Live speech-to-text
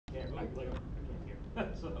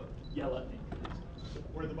So yell at me.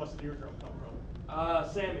 Where did the busted eardrum come from?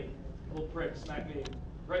 Sammy, little prick, smacked me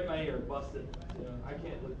right in my ear, busted. You know, I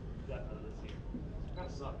can't look deaf out of this ear. Kind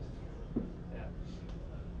of sucks. Yeah.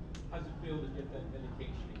 How's it feel to get that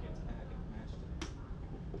vindication against Pac in the match today?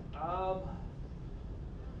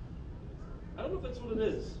 I don't know if that's what it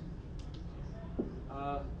is.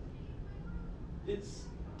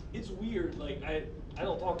 It's weird. Like I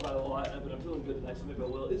don't talk about it a lot, but I'm feeling good tonight, so maybe I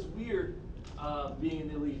will. It's weird being in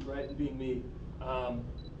the elite, right, and being me.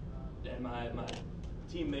 And my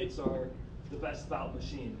teammates are the best bout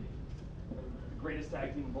machine, the greatest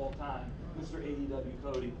tag team of all time, Mr. AEW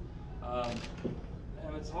Cody.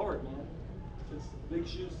 And it's hard, man. It's big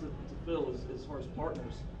shoes to fill as far as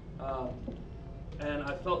partners. And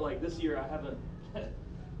I felt like this year I have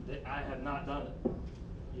not done it,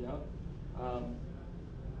 you know.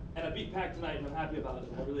 And I beat Pac tonight, and I'm happy about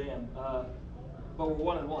it. I really am. But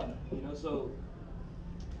we're 1-1, you know. So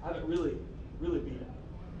I haven't really beat him,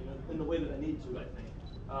 you know, in the way that I need to, I think.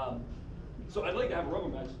 So I'd like to have a rubber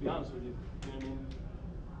match, to be honest with you. You know what I mean?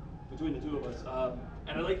 Between the two of us,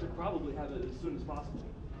 and I'd like to probably have it as soon as possible.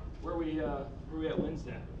 Where are we at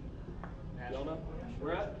Wednesday? Y'all know?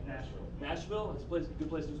 We're at Nashville. It's a good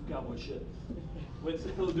place to do some cowboy shit.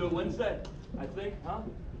 Wednesday, we'll do it Wednesday, I think, huh?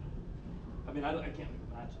 I mean, I can't make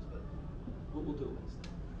the matches, but we'll do it Wednesday.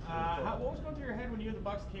 What was going through your head when you and the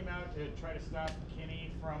Bucks came out to try to stop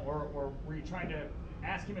Kenny from, or were you trying to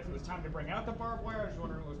ask him if it was time to bring out the barbed wire? I was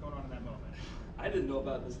wondering what was going on in that moment. I didn't know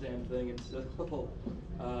about this damn thing until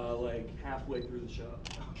like halfway through the show.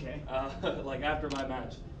 Okay. Like after my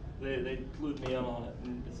match, they clued me in on it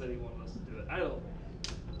and said he wanted us to do it. I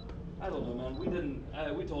don't know, man. We didn't.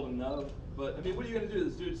 We told him no. But I mean, what are you gonna do?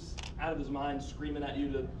 This dude's out of his mind, screaming at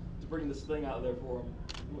you to bring this thing out there for him.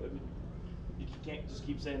 I mean, you can't just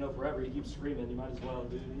keep saying no forever. He keeps screaming. You might as well,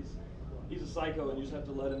 dude. He's a psycho, and you just have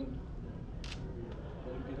to let him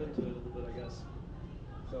get into it a little bit, I guess.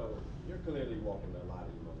 So you're clearly walking a lot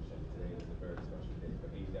of emotion. Today is a very special day for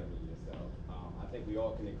AEW yourself. I think we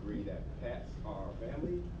all can agree that pets are our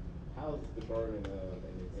family. How's the burden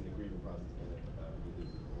and the grieving process going to be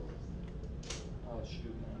losing the horse? Oh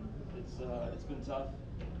shoot, man, it's been tough.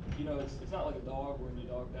 You know, it's not like a dog where when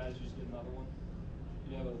your dog dies, you just get another one.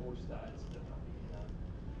 You know, when a horse dies, it's different. You know,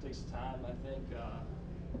 it takes time. I think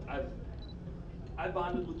I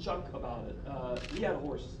bonded with Chuck about it. He had a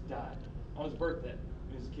horse die on his birthday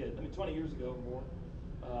when he was a kid. I mean, 20 years ago or more.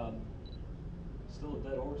 Still a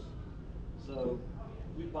dead horse. So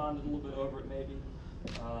we bonded a little bit over it, maybe.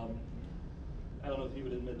 I don't know if he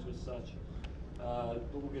would admit to as such, but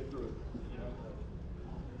we'll get through it. You know.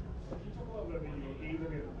 Can you talk a little bit about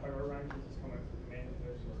AEW power rankings is coming for the men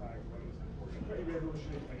versus tag women's? It's pretty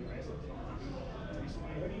revolutionary thing wrestling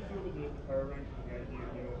recently. How do you feel about the power ranking? The idea,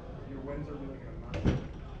 you know, your wins are really going to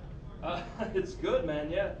matter. It's good, man.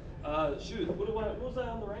 Yeah. Shoot, what was that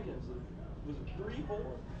on the rankings? Was it 3, 4?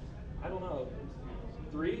 I don't know.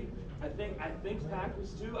 3? I think Pac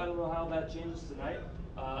was 2. I don't know how that changes tonight.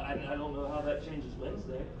 I don't know how that changes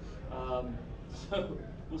Wednesday. So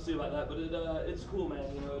we'll see about that. But it's cool, man.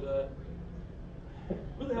 You know, to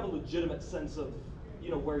really have a legitimate sense of, you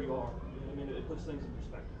know, where you are. You know what I mean? It puts things in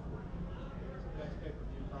perspective. Next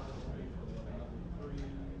pay-per-view probably for another 3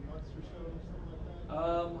 months or so, something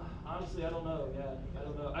like that? Honestly, I don't know. Yeah, I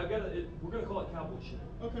don't know. We're gonna call it cowboy shit.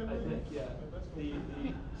 Okay. I think. Yeah. Okay, that's cool.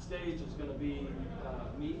 The stage is gonna be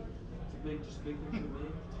me. It's a big picture of me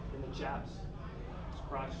in the chaps. His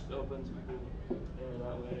crotch opens, people enter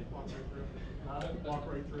that way. Walk right through. Walk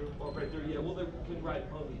right through. Walk right through. Yeah. Well, they can ride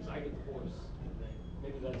ponies. I get the horse.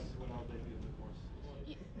 Maybe that's when I'll debut the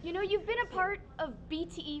horse. You know, you've been a part of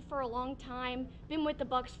BTE for a long time, been with the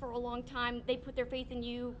Bucks for a long time. They put their faith in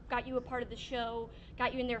you, got you a part of the show,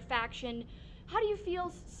 got you in their faction. How do you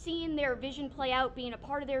feel seeing their vision play out, being a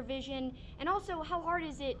part of their vision? And also, how hard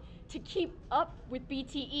is it to keep up with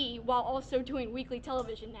BTE while also doing weekly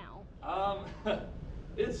television now?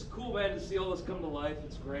 It's cool, man, to see all this come to life.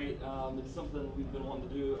 It's great. It's something we've been wanting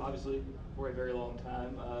to do, obviously, for a very long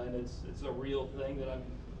time. And it's a real thing that I'm,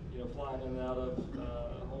 you know, flying in and out of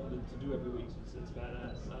home to do every week. So it's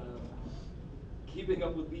badass. Keeping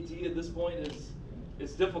up with BT at this point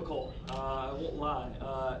is difficult. I won't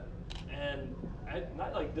lie, and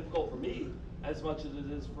not like difficult for me as much as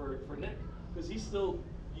it is for Nick, because he's still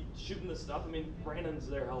shooting this stuff. I mean, Brandon's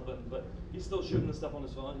there helping, but he's still shooting this stuff on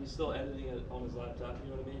his phone. He's still editing it on his laptop.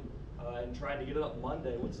 You know what I mean? And trying to get it up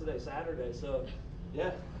Monday. What's today? Saturday. So,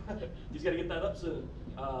 yeah, he's got to get that up soon.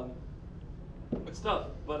 It's tough,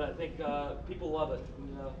 but I think people love it.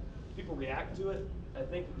 You know, people react to it. I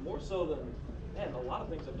think more so than, man, a lot of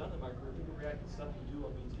things I've done in my career. People react to stuff you do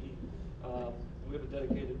on BTE. We have a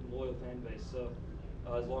dedicated and loyal fan base. So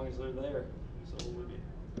as long as they're there, so we'll be.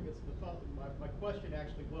 I guess my question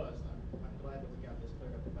actually was, I'm glad that we got this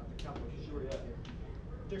cleared up about the Cowboy show. Sure, yeah.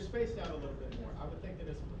 They're spaced out a little bit more. I would think that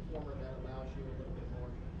as a performer, that allows you a little bit more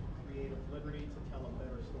creative liberty to tell a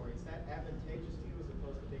better story. Is that advantageous to you as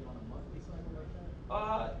opposed to being on a monthly cycle like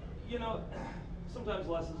that? You know, sometimes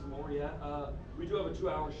less is more. Yeah. We do have a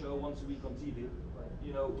 2-hour show once a week on TV. Right.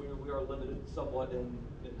 You know, we are limited somewhat in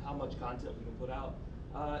how much content we can put out.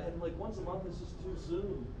 And like once a month is just too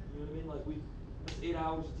soon. You know what I mean? Like it's 8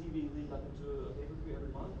 hours of TV leading up into a pay-per-view every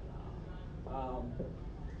month.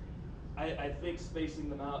 I think spacing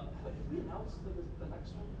them out. Have we announced the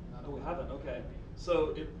next one? No, we haven't. Okay.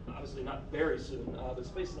 So it obviously not very soon, but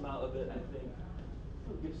spacing them out a bit, I think,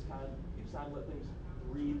 gives time to let things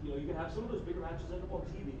breathe. You know, you can have some of those bigger matches end up on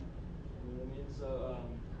TV. You know what I mean? So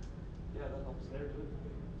yeah, that helps there too.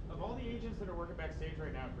 Of all the agents that are working backstage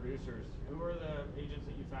right now, producers, who are the agents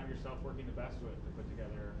that you found yourself working the best with to put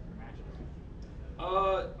together your matches?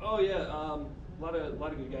 Oh yeah, a lot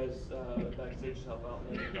of good guys backstage to help out,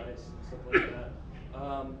 make advice and stuff like that.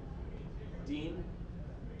 Dean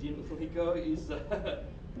Felico, he's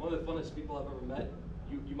one of the funnest people I've ever met.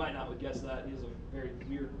 You might not would guess that. He has a very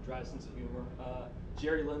weird, dry sense of humor.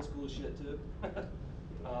 Jerry Lynn's cool as shit too.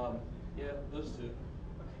 Yeah, those two.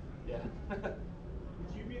 Yeah.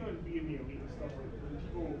 With you being on being the elite and stuff, like when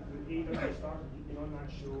AEW started, being on that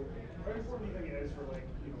show, how important do you think it is for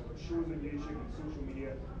shows on YouTube and social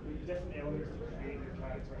media, different elements to create your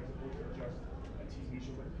character as opposed to just a TV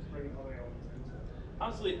show, but bringing other elements into it?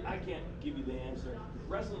 Honestly, I can't give you the answer.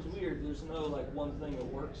 Wrestling's weird. There's no like one thing that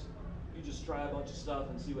works. You just try a bunch of stuff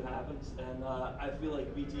and see what happens. And I feel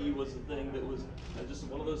like BTE was the thing that was just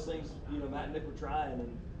one of those things. You know, Matt and Nick were trying,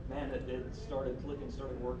 and man, it started clicking,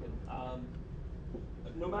 started working.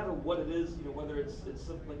 No matter what it is, you know, whether it's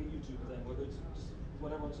something like a YouTube thing, whether it's just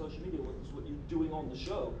whatever on social media, whether it's what you're doing on the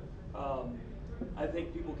show, I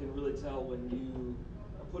think people can really tell when you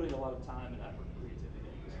are putting a lot of time and effort and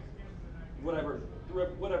creativity into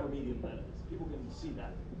whatever medium that is. People can see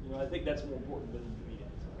that. You know, I think that's more important than the media.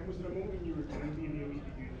 And was there a moment when you were doing being the elite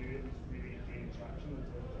that you knew it was really gaining traction with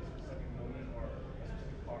a specific moment or a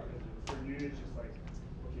specific part of it? For you, it's just like,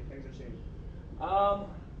 okay, things are changing.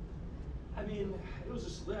 I mean, it was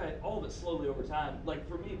just all of it slowly over time. Like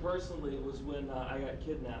for me personally, it was when I got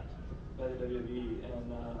kidnapped by the WWE,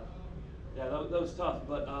 and yeah, that was tough.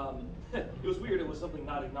 But it was weird. It was something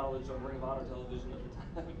not acknowledged on Ring of Honor television at the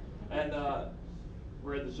time, and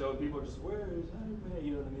we're at the show, and people are just, "Where is Hangman?"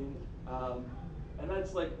 You know what I mean? And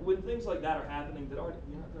that's like when things like that are happening that aren't,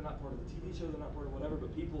 you know, they're not part of the TV show, they're not part of whatever,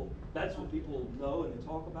 but that's what people know and they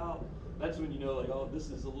talk about. That's when you know, like, oh,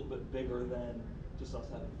 this is a little bit bigger than just us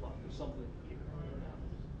having fun. There's something here.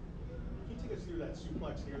 Can you take us through that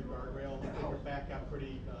suplex near the guardrail? Your back got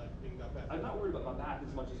pretty dinged up after. I'm not worried about my back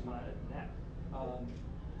as much as my neck.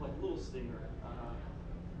 Like a little stinger.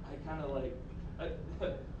 I kind of like,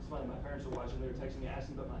 it's funny, my parents were watching, they were texting me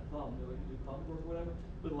asking about my thumb. They're like, you do thumb work or whatever?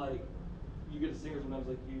 But like, you get a stinger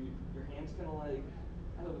sometimes, like your hands kind of like,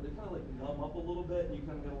 I don't know, they kind of like numb up a little bit, and you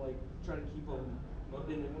kind of gotta like try to keep them, and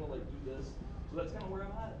they want to like do this. So that's kind of where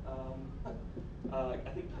I'm at.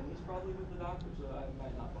 I think Kenny's probably with the doctor, so I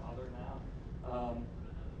might not bother now.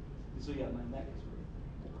 So yeah, my neck is really.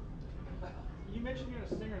 You mentioned you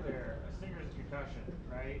had a stinger there. A stinger is a concussion,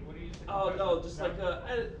 right? What do you think? Oh no, just like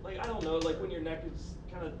I don't know, like when your neck is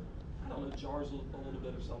kind of, I don't know, jars a little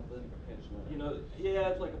bit or something. You know, yeah,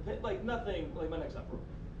 it's like a pin, like nothing, like my neck's not broken.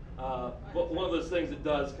 But one of those things that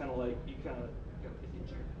does kind of like you kind of gotta hit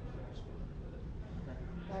your.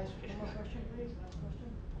 Guys, one more question, please. Last question.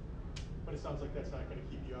 But it sounds like that's not going to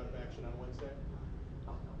keep you out of action on Wednesday.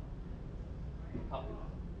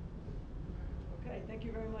 Okay, thank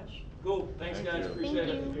you very much. Cool. Thanks, guys. Appreciate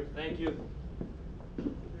it. Thank you.